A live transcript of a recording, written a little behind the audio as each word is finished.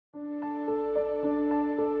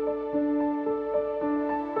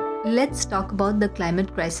let's talk about the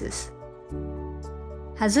climate crisis.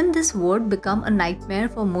 Hasn't this word become a nightmare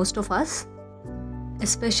for most of us?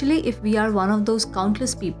 Especially if we are one of those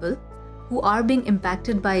countless people who are being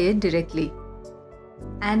impacted by it directly.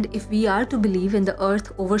 And if we are to believe in the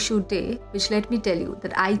Earth Overshoot Day, which let me tell you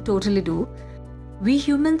that I totally do, we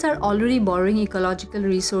humans are already borrowing ecological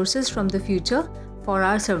resources from the future for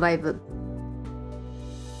our survival.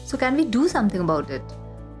 So can we do something about it?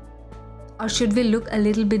 Or should we look a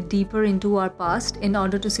little bit deeper into our past in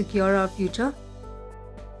order to secure our future?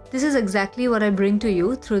 This is exactly what I bring to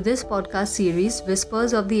you through this podcast series,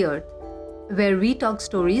 Whispers of the Earth, where we talk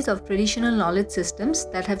stories of traditional knowledge systems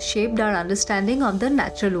that have shaped our understanding of the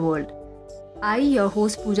natural world. I, your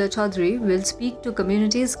host Pooja Chaudhary, will speak to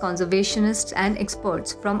communities, conservationists and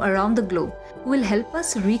experts from around the globe who will help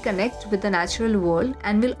us reconnect with the natural world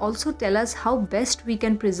and will also tell us how best we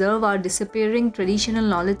can preserve our disappearing traditional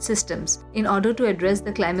knowledge systems in order to address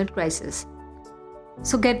the climate crisis.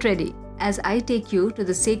 So get ready as I take you to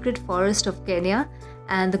the sacred forest of Kenya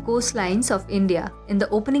and the coastlines of India in the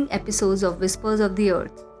opening episodes of Whispers of the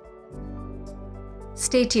Earth.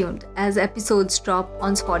 Stay tuned as episodes drop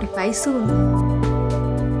on Spotify soon.